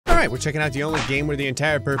right, we're checking out the only game where the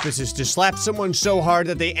entire purpose is to slap someone so hard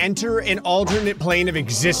that they enter an alternate plane of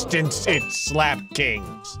existence. It's Slap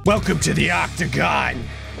Kings. Welcome to the Octagon.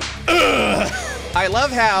 Ugh. I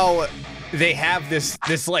love how they have this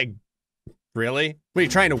like, really? What, are you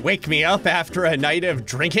trying to wake me up after a night of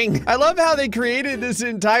drinking? I love how they created this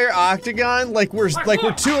entire octagon like we're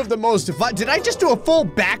two of the most, did I just do a full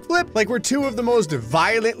backflip? Like we're two of the most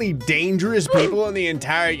violently dangerous people in the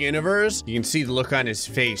entire universe. You can see the look on his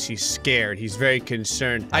face. He's scared. He's very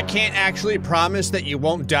concerned. I can't actually promise that you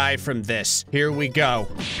won't die from this. Here we go.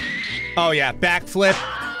 Oh yeah, backflip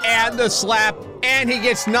and the slap. And he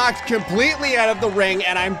gets knocked completely out of the ring,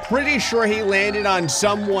 and I'm pretty sure he landed on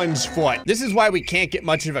someone's foot. This is why we can't get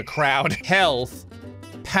much of a crowd. Health,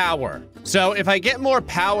 power. So if I get more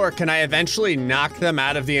power, can I eventually knock them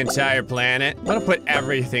out of the entire planet? I'm gonna put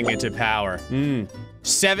everything into power.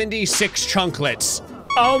 76 chunklets.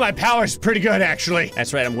 Oh, my power's pretty good, actually.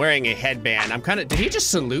 That's right, I'm wearing a headband. Did he just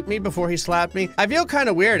salute me before he slapped me? I feel kind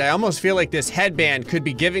of weird. I almost feel like this headband could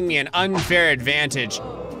be giving me an unfair advantage.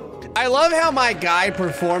 I love how my guy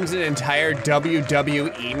performs an entire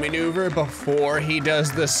WWE maneuver before he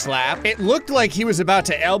does the slap. It looked like he was about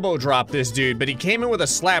to elbow drop this dude, but he came in with a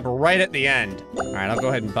slap right at the end. All right, I'll go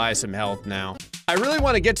ahead and buy some health now. I really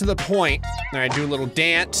want to get to the point. All right, do a little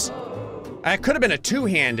dance. That could have been a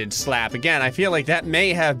two-handed slap. Again, I feel like that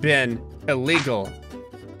may have been illegal.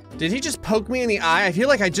 Did he just poke me in the eye? I feel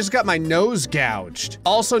like I just got my nose gouged.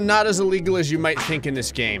 Also not as illegal as you might think in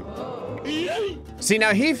this game. See,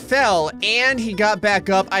 now he fell and he got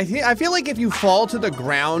back up. I feel like if you fall to the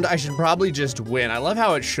ground, I should probably just win. I love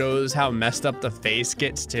how it shows how messed up the face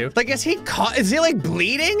gets too. Like, is he like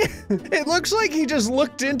bleeding? It looks like he just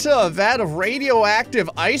looked into a vat of radioactive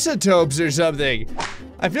isotopes or something.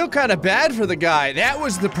 I feel kind of bad for the guy. That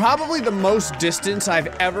was probably the most distance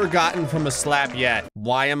I've ever gotten from a slap yet.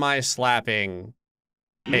 Why am I slapping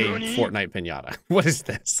a Fortnite pinata? What is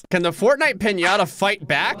this? Can the Fortnite pinata fight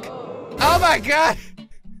back? Oh my God!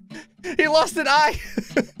 He lost an eye.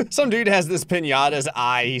 Some dude has this pinata's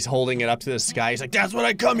eye. He's holding it up to the sky. He's like, that's what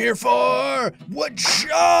I come here for!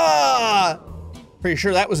 Whatcha? Pretty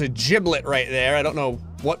sure that was a giblet right there. I don't know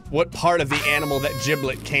what part of the animal that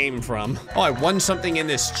giblet came from. Oh, I won something in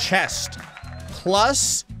this chest.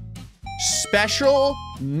 Plus, special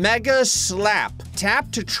mega slap.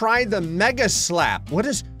 Tap to try the mega slap. What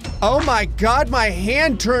is... Oh my God, my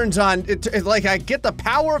hand turns on. It's like I get the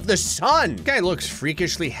power of the sun. This guy looks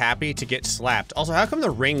freakishly happy to get slapped. Also, how come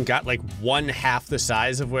the ring got like 1/2 the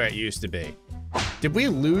size of where it used to be? Did we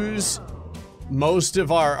lose most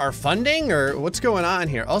of our funding or what's going on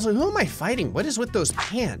here? Also, who am I fighting? What is with those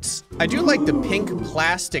pants? I do like the pink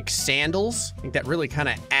plastic sandals. I think that really kind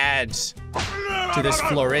of adds to this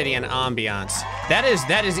Floridian ambiance. That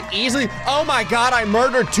is easily, oh my God, I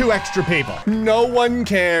murdered 2 extra people. No one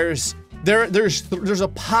cares. There's a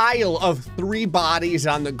pile of 3 bodies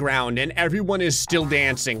on the ground and everyone is still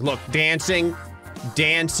dancing. Look, dancing,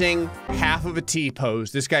 half of a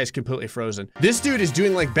T-pose. This guy's completely frozen. This dude is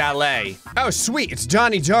doing like ballet. Oh, sweet, it's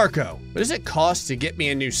Donnie Darko. What does it cost to get me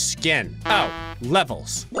a new skin? Oh,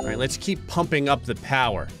 levels. All right, let's keep pumping up the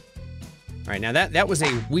power. All right, now that was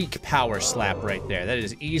a weak power slap right there. That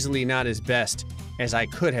is easily not as best as I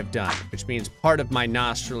could have done, which means part of my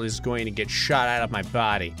nostril is going to get shot out of my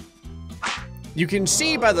body. You can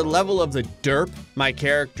see by the level of the derp my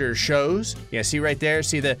character shows. Yeah, see right there?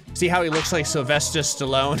 See how he looks like Sylvester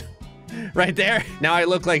Stallone? Right there? Now I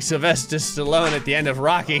look like Sylvester Stallone at the end of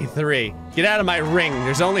Rocky 3. Get out of my ring.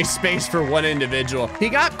 There's only space for 1 individual. He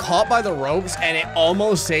got caught by the ropes and it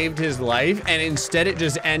almost saved his life, and instead it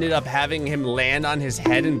just ended up having him land on his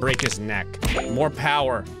head and break his neck. More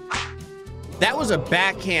power. That was a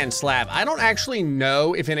backhand slap. I don't actually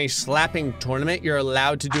know if in a slapping tournament you're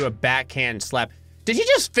allowed to do a backhand slap. Did he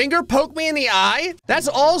just finger poke me in the eye? That's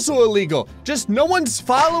also illegal. Just no one's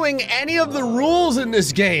following any of the rules in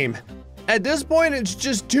this game. At this point, it's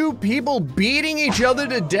just 2 people beating each other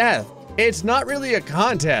to death. It's not really a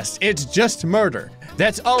contest, it's just murder.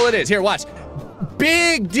 That's all it is. Here, watch.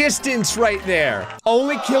 Big distance right there.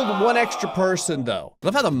 Only killed 1 extra person though.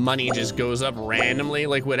 Love how the money just goes up randomly,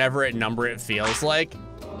 like whatever number it feels like.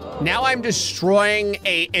 Now I'm destroying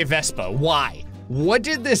a Vespa. Why? What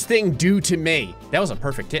did this thing do to me? That was a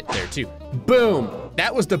perfect hit there too. Boom.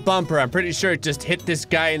 That was the bumper. I'm pretty sure it just hit this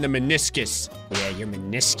guy in the meniscus. Yeah, your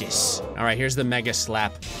meniscus. All right, here's the mega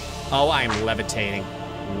slap. Oh, I'm levitating.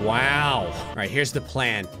 Wow. All right, here's the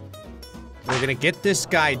plan. We're gonna get this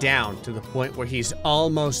guy down to the point where he's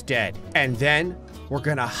almost dead, and then we're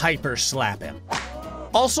gonna hyper slap him.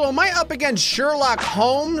 Also, am I up against Sherlock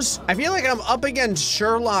Holmes? I feel like I'm up against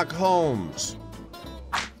Sherlock Holmes.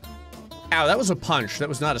 Ow, that was a punch. That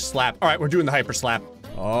was not a slap. All right, we're doing the hyper slap.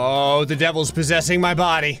 Oh, the devil's possessing my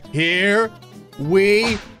body. Here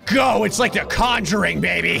we go. It's like The Conjuring,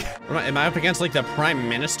 baby. Am I up against like the Prime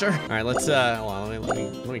Minister? All right, let's hold on,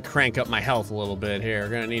 let me crank up my health a little bit here. We're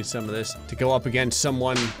gonna need some of this to go up against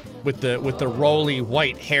someone with the roly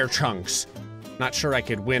white hair chunks. Not sure I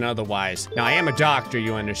could win otherwise. Now, I am a doctor,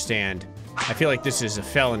 you understand. I feel like this is a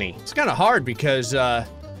felony. It's kind of hard because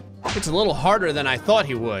it's a little harder than I thought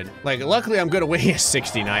he would. Like, luckily I'm gonna win. He has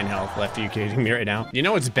 69 health left. Are you kidding me right now? You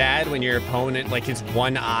know it's bad when your opponent, like his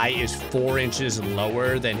one eye is 4 inches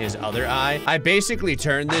lower than his other eye? I basically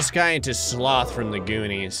turned this guy into Sloth from the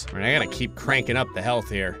Goonies. All right, I gotta keep cranking up the health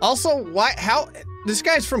here. Also, this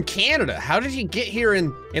guy's from Canada. How did he get here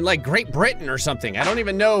in like Great Britain or something? I don't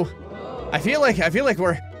even know. I feel like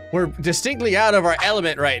we're distinctly out of our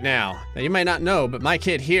element right now. Now, you might not know, but my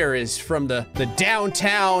kid here is from the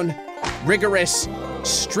downtown, rigorous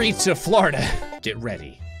streets of Florida. Get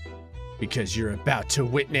ready, because you're about to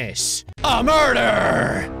witness a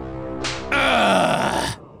murder!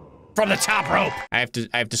 From the top rope. I have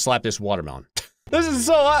to slap this watermelon. This is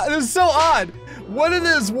so odd. What did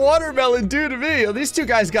this watermelon do to me? Well, these two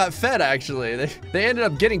guys got fed, actually. They ended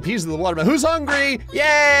up getting pieces of the watermelon. Who's hungry?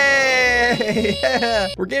 Yay! Yeah.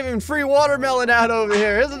 We're giving free watermelon out over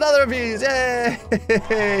here. Here's another piece.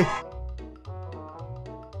 Yay!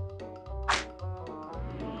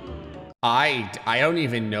 I don't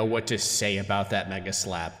even know what to say about that mega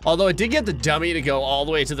slap. Although it did get the dummy to go all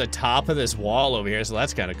the way to the top of this wall over here, so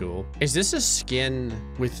that's kind of cool. Is this a skin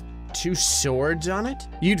with 2 swords on it?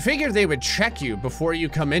 You'd figure they would check you before you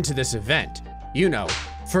come into this event. You know,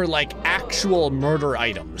 for like actual murder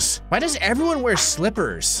items. Why does everyone wear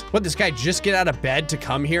slippers? What, this guy just get out of bed to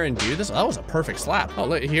come here and do this? Oh, that was a perfect slap. Oh,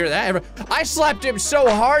 look, hear that? I slapped him so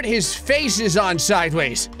hard, his face is on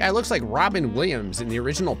sideways. Guy looks like Robin Williams in the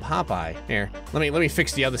original Popeye. Here, let me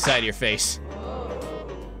fix the other side of your face.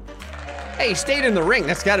 Hey, he stayed in the ring.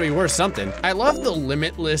 That's gotta be worth something. I love the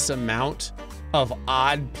limitless amount of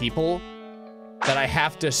odd people that I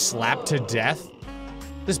have to slap to death.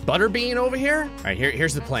 This Butterbean over here? All right,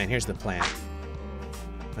 here's the plan, here's the plan.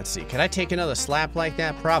 Let's see, can I take another slap like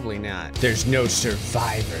that? Probably not. There's no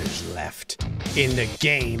survivors left in the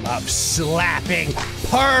game of slapping.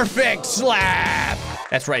 Perfect slap!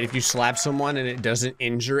 That's right, if you slap someone and it doesn't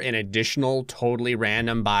injure an additional totally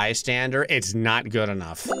random bystander, it's not good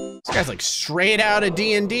enough. This guy's like straight out of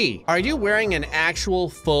D&D. Are you wearing an actual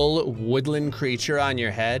full woodland creature on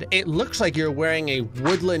your head? It looks like you're wearing a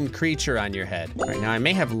woodland creature on your head. All right, now I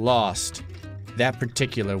may have lost that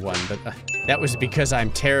particular one, but that was because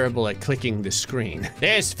I'm terrible at clicking the screen.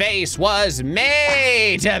 This face was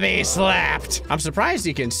made to be slapped. I'm surprised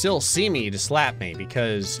he can still see me to slap me,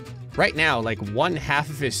 because right now, like 1/2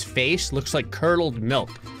 of his face looks like curdled milk.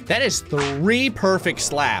 That is 3 perfect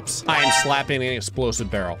slaps. I am slapping an explosive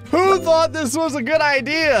barrel. Who thought this was a good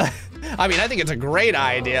idea? I mean, I think it's a great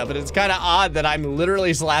idea, but it's kind of odd that I'm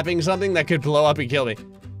literally slapping something that could blow up and kill me.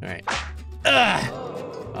 All right. Ugh.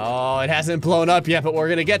 Oh, it hasn't blown up yet, but we're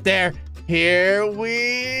gonna get there. Here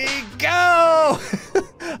we go!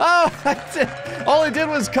 Oh, all it did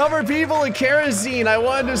was cover people in kerosene. I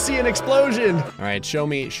wanted to see an explosion. All right, show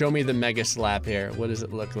me the mega slap here. What does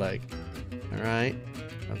it look like? All right,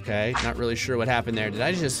 okay, not really sure what happened there. Did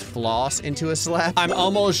I just floss into a slap? I'm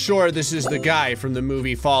almost sure this is the guy from the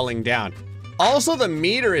movie Falling Down. Also, the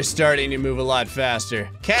meter is starting to move a lot faster.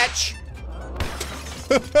 Catch.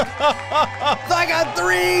 I got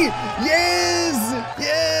 3! Yes!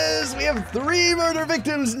 Yes! We have 3 murder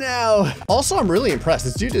victims now! Also, I'm really impressed.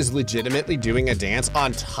 This dude is legitimately doing a dance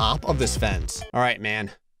on top of this fence. All right,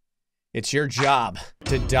 man. It's your job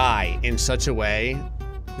to die in such a way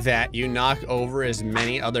that you knock over as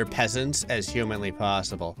many other peasants as humanly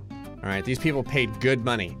possible. All right, these people paid good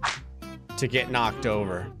money to get knocked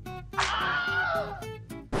over.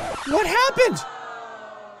 What happened?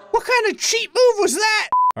 What kind of cheat move was that?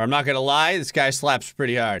 Or I'm not gonna lie, this guy slaps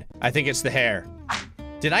pretty hard. I think it's the hair.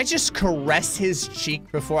 Did I just caress his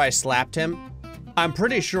cheek before I slapped him? I'm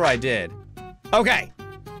pretty sure I did. Okay,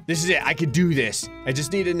 this is it, I could do this. I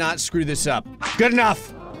just need to not screw this up. Good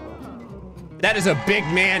enough. That is a big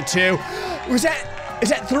man too. Is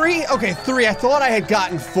that 3? Okay, 3, I thought I had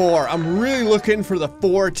gotten 4. I'm really looking for the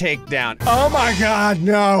 4 takedown. Oh my God,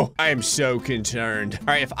 no. I am so concerned. All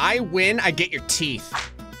right, if I win, I get your teeth.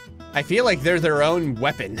 I feel like they're their own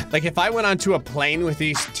weapon. Like if I went onto a plane with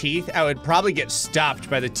these teeth, I would probably get stopped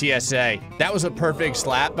by the TSA. That was a perfect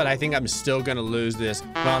slap, but I think I'm still gonna lose this.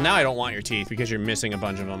 Well, now I don't want your teeth because you're missing a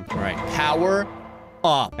bunch of them. All right, power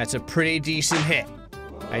up. That's a pretty decent hit.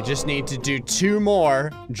 I just need to do 2 more,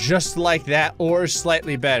 just like that, or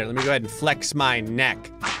slightly better. Let me go ahead and flex my neck.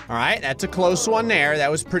 All right, that's a close one there. That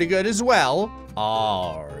was pretty good as well.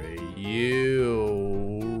 Are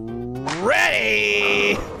you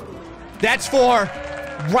ready? That's 4,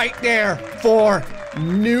 right there, 4,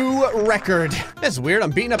 new record. That's weird,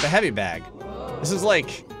 I'm beating up a heavy bag. This is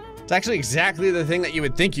like, it's actually exactly the thing that you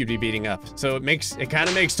would think you'd be beating up. So it kind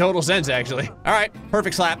of makes total sense, actually. All right,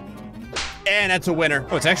 perfect slap. And that's a winner.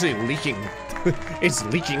 Oh, it's actually leaking. It's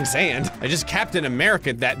leaking sand. I just Captain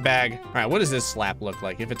America'd that bag. All right, what does this slap look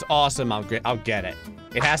like? If it's awesome, I'll get it.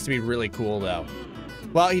 It has to be really cool, though.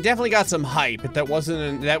 Well, he definitely got some hype, but that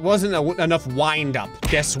wasn't enough wind up.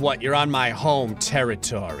 Guess what? You're on my home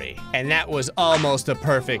territory. And that was almost a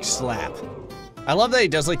perfect slap. I love that he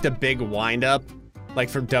does like the big wind up, like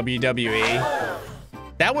from WWE.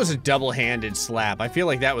 That was a double-handed slap. I feel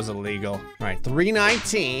like that was illegal. All right,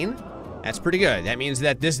 319. That's pretty good. That means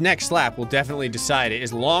that this next slap will definitely decide it,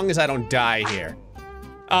 as long as I don't die here.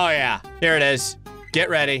 Oh yeah, here it is. Get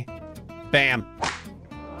ready. Bam.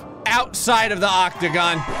 Outside of the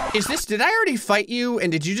octagon. Did I already fight you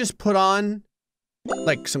and did you just put on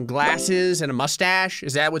like some glasses and a mustache?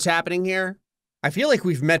 Is that what's happening here? I feel like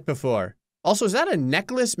we've met before. Also, is that a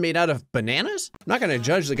necklace made out of bananas? I'm not gonna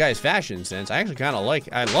judge the guy's fashion sense. I actually kind of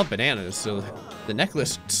I love bananas, so the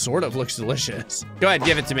necklace sort of looks delicious. Go ahead,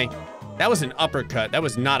 give it to me. That was an uppercut. That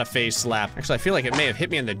was not a face slap. Actually, I feel like it may have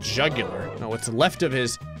hit me in the jugular. No, what's left of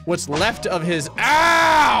his,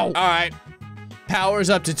 ow! All right,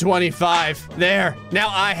 power's up to 25. There, now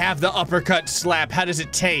I have the uppercut slap. How does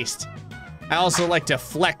it taste? I also like to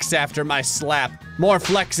flex after my slap. More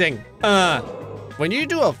flexing, When you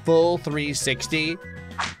do a full 360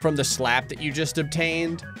 from the slap that you just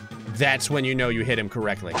obtained, that's when you know you hit him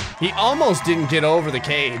correctly. He almost didn't get over the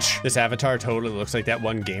cage. This avatar totally looks like that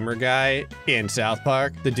one gamer guy in South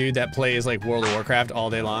Park. The dude that plays like World of Warcraft all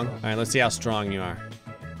day long. All right, let's see how strong you are.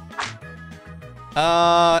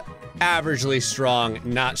 Averagely strong,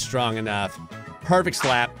 not strong enough. Perfect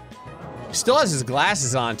slap. Still has his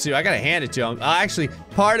glasses on too. I gotta hand it to him. Actually,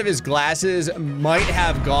 part of his glasses might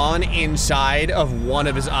have gone inside of one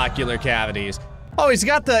of his ocular cavities. Oh, he's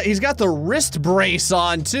got the wrist brace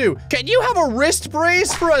on too. Can you have a wrist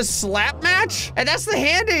brace for a slap match? And that's the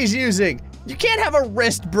hand he's using. You can't have a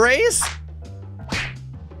wrist brace.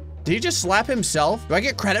 Did he just slap himself? Do I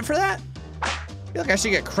get credit for that? I feel like I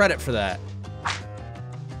should get credit for that.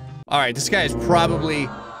 All right, this guy is probably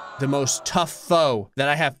the most tough foe that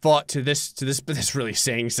I have fought to this, but that's really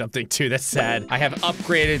saying something too. That's sad. I have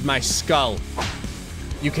upgraded my skull.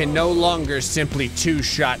 You can no longer simply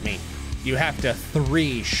 2-shot me. You have to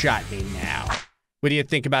 3-shot me now. What do you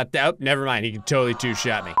think about that? Oh, never mind, he can totally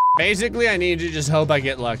 2-shot me. Basically, I need to just hope I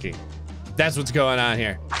get lucky. That's what's going on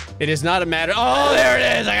here. It is not a matter, oh, there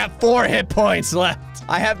it is. I got 4 hit points left.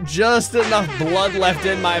 I have just enough blood left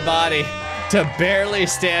in my body to barely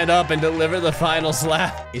stand up and deliver the final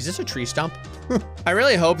slap. Is this a tree stump? I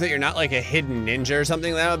really hope that you're not like a hidden ninja or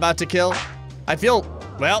something that I'm about to kill. I feel,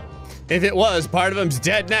 well, if it was, part of him's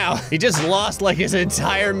dead now. He just lost like his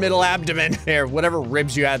entire middle abdomen. Here, whatever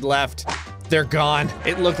ribs you had left, they're gone.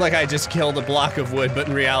 It looked like I just killed a block of wood, but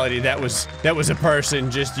in reality, that was a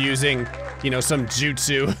person just using, you know, some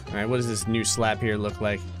jutsu. All right, what does this new slap here look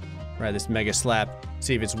like? Right, this mega slap.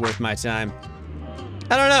 See if it's worth my time.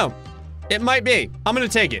 I don't know. It might be. I'm gonna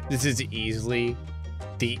take it. This is easily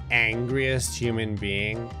the angriest human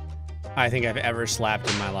being I think I've ever slapped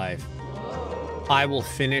in my life. I will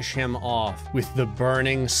finish him off with the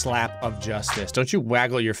burning slap of justice. Don't you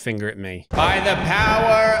waggle your finger at me. By the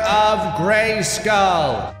power of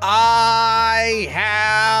GraySkull, I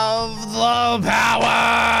have the power!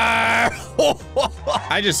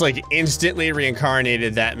 I just like instantly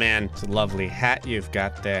reincarnated that man. It's a lovely hat you've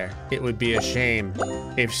got there. It would be a shame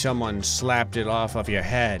if someone slapped it off of your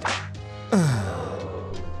head.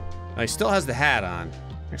 He still has the hat on.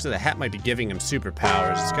 Actually, the hat might be giving him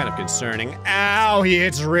superpowers. It's kind of concerning. Ow, he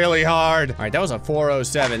hits really hard. All right, that was a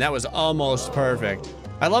 407. That was almost perfect.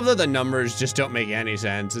 I love that the numbers just don't make any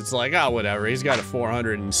sense. It's like, oh, whatever. He's got a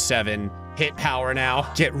 407 hit power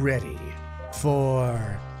now. Get ready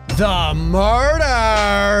for the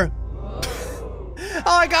murder.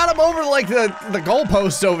 Oh, I got him over like the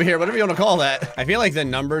goalposts over here, whatever you want to call that. I feel like the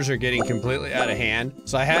numbers are getting completely out of hand,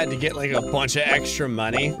 so I had to get like a bunch of extra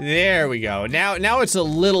money. There we go. Now it's a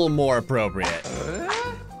little more appropriate.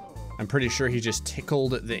 I'm pretty sure he just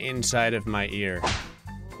tickled the inside of my ear.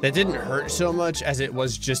 That didn't hurt so much as it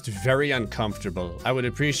was just very uncomfortable. I would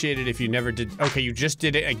appreciate it if you never did. Okay, you just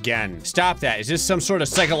did it again. Stop that. Is this some sort of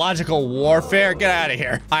psychological warfare? Get out of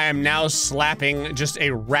here. I am now slapping just a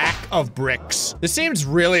rack of bricks. This seems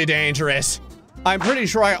really dangerous. I'm pretty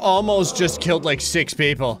sure I almost just killed like 6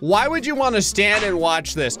 people. Why would you want to stand and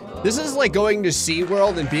watch this? This is like going to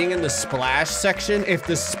SeaWorld and being in the splash section if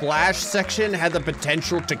the splash section had the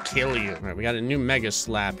potential to kill you. All right, we got a new mega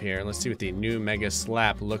slap here. Let's see what the new mega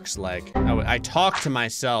slap looks like. I talk to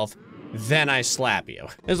myself, then I slap you.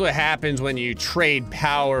 This is what happens when you trade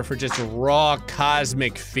power for just raw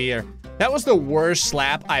cosmic fear. That was the worst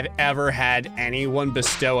slap I've ever had anyone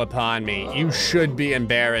bestow upon me. You should be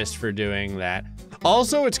embarrassed for doing that.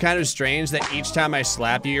 Also, it's kind of strange that each time I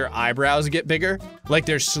slap you, your eyebrows get bigger. Like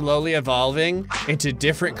they're slowly evolving into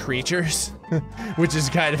different creatures, which is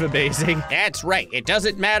kind of amazing. That's right, it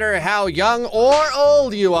doesn't matter how young or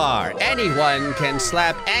old you are. Anyone can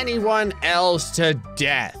slap anyone else to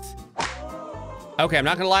death. Okay, I'm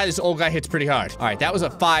not gonna lie, this old guy hits pretty hard. All right, that was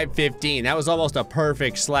a 515. That was almost a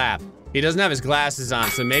perfect slap. He doesn't have his glasses on,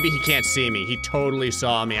 so maybe he can't see me. He totally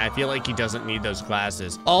saw me. I feel like he doesn't need those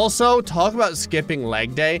glasses. Also, talk about skipping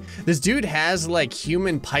leg day. This dude has like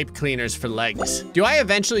human pipe cleaners for legs. Do I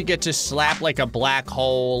eventually get to slap like a black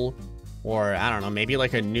hole or I don't know, maybe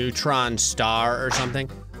like a neutron star or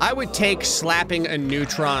something? I would take slapping a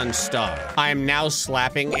neutron star. I am now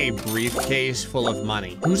slapping a briefcase full of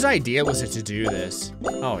money. Whose idea was it to do this?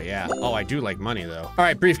 Oh yeah, oh I do like money though. All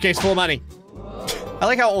right, briefcase full of money. I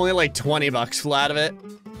like how only like 20 bucks flew out of it.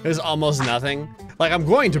 It was almost nothing. Like I'm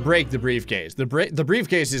going to break the briefcase. The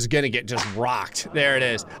briefcase is gonna get just rocked. There it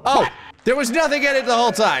is. Oh, there was nothing in it the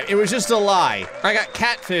whole time. It was just a lie. I got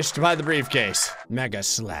catfished by the briefcase. Mega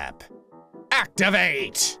slap.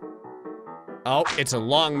 Activate. Oh, it's a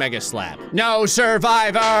long mega slap. No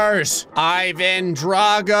survivors. Ivan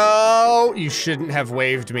Drago. You shouldn't have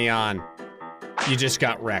waved me on. You just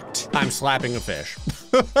got wrecked. I'm slapping a fish.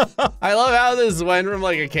 I love how this went from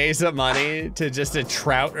like a case of money to just a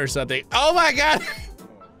trout or something. Oh my God.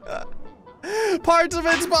 Parts of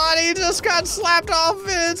its body just got slapped off.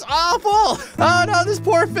 It's awful. Oh no, this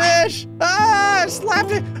poor fish. Ah, I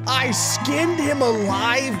slapped it. I skinned him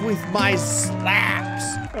alive with my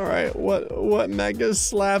slaps. All right, what mega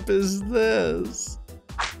slap is this?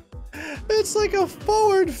 It's like a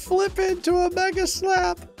forward flip into a mega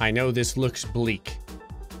slap. I know this looks bleak,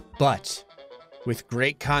 but with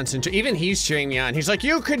great concentration, even he's cheering me on. He's like,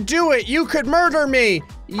 you could do it. You could murder me.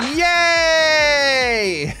 Yay!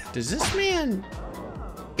 Does this man,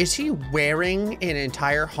 is he wearing an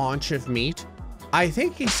entire haunch of meat? I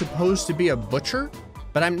think he's supposed to be a butcher,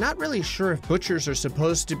 but I'm not really sure if butchers are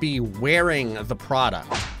supposed to be wearing the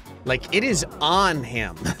product. Like, it is on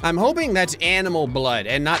him. I'm hoping that's animal blood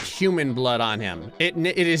and not human blood on him. It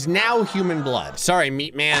is now human blood. Sorry,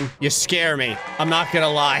 meat man, you scare me. I'm not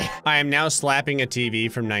gonna lie. I am now slapping a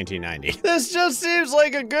TV from 1990. This just seems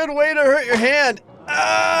like a good way to hurt your hand.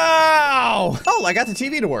 Ow! Oh, I got the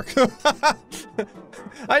TV to work.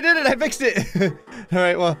 I did it, I fixed it. All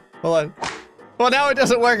right, well, hold on. Well, now it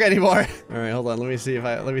doesn't work anymore. All right, hold on, let me see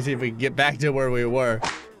if we can get back to where we were.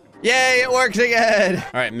 Yay, it works again.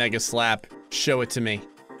 All right, mega slap, show it to me.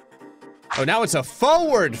 Oh, now it's a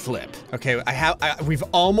forward flip. Okay, we've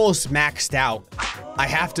almost maxed out. I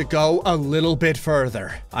have to go a little bit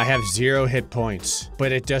further. I have 0 hit points,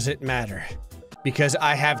 but it doesn't matter because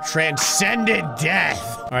I have transcended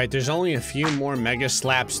death. All right, there's only a few more mega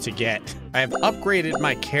slaps to get. I have upgraded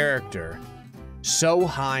my character so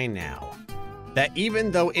high now that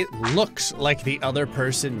even though it looks like the other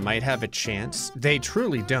person might have a chance, they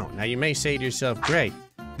truly don't. Now you may say to yourself, Gray,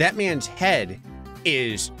 that man's head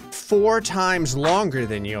is 4 times longer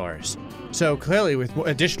than yours. So clearly with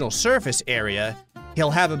additional surface area, he'll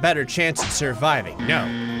have a better chance at surviving. No,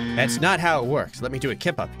 that's not how it works. Let me do a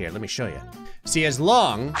kip up here, let me show you. See, as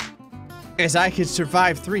long as I can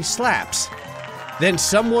survive 3 slaps, then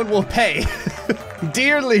someone will pay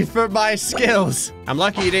dearly for my skills. I'm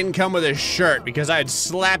lucky you didn't come with a shirt because I'd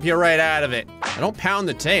slap you right out of it. I don't pound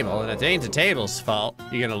the table, and it ain't the table's fault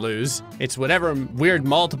you're gonna lose. It's whatever weird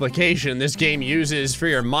multiplication this game uses for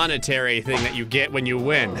your monetary thing that you get when you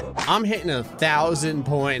win. I'm hitting 1,000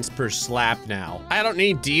 points per slap now. I don't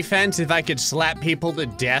need defense if I could slap people to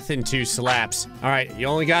death in 2 slaps. All right, you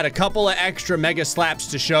only got a couple of extra mega slaps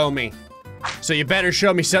to show me. So you better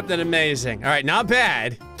show me something amazing. All right, not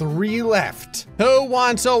bad. 3 left. Who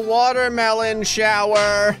wants a watermelon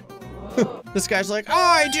shower? This guy's like, oh,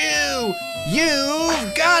 I do.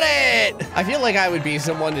 You've got it. I feel like I would be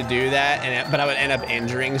someone to do that, but I would end up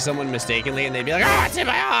injuring someone mistakenly, and they'd be like, oh, it's in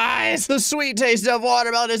my eyes. The sweet taste of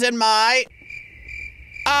watermelon is in my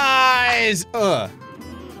eyes! Ugh.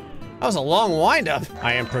 That was a long windup.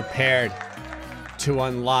 I am prepared to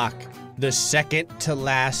unlock the second to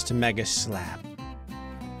last mega slap.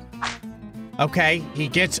 Okay, he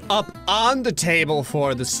gets up on the table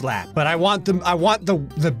for the slap, but I want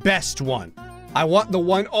the best one. I want the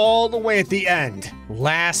one all the way at the end.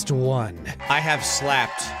 Last one. I have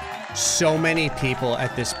slapped so many people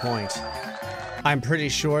at this point. I'm pretty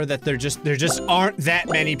sure that there just aren't that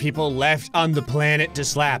many people left on the planet to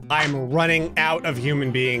slap. I'm running out of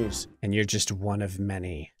human beings, and you're just one of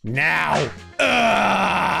many. Now,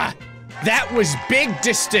 that was big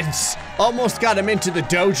distance. Almost got him into the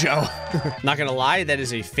dojo. Not gonna lie, that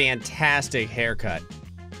is a fantastic haircut.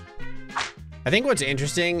 I think what's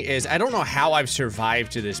interesting is I don't know how I've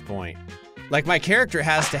survived to this point. Like, my character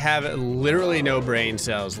has to have literally no brain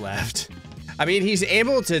cells left. I mean, he's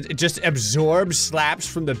able to just absorb slaps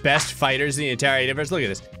from the best fighters in the entire universe. Look at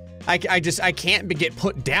this. I can't get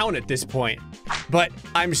put down at this point. But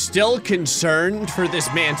I'm still concerned for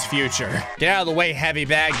this man's future. Get out of the way, heavy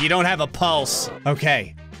bag. You don't have a pulse.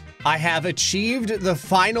 Okay. I have achieved the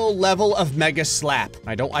final level of Mega Slap.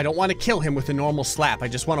 I don't want to kill him with a normal slap. I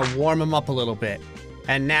just want to warm him up a little bit.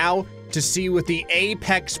 And now, to see what the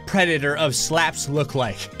apex predator of slaps look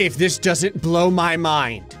like. If this doesn't blow my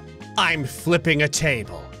mind, I'm flipping a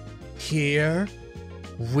table. Here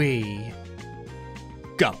we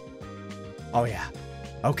go. Oh yeah.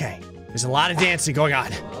 Okay. There's a lot of dancing going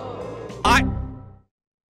on. I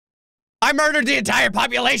murdered the entire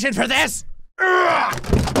population for this!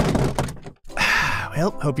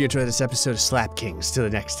 Well, hope you enjoyed this episode of Slap Kings. Till the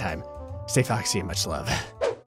next time, stay foxy and much love.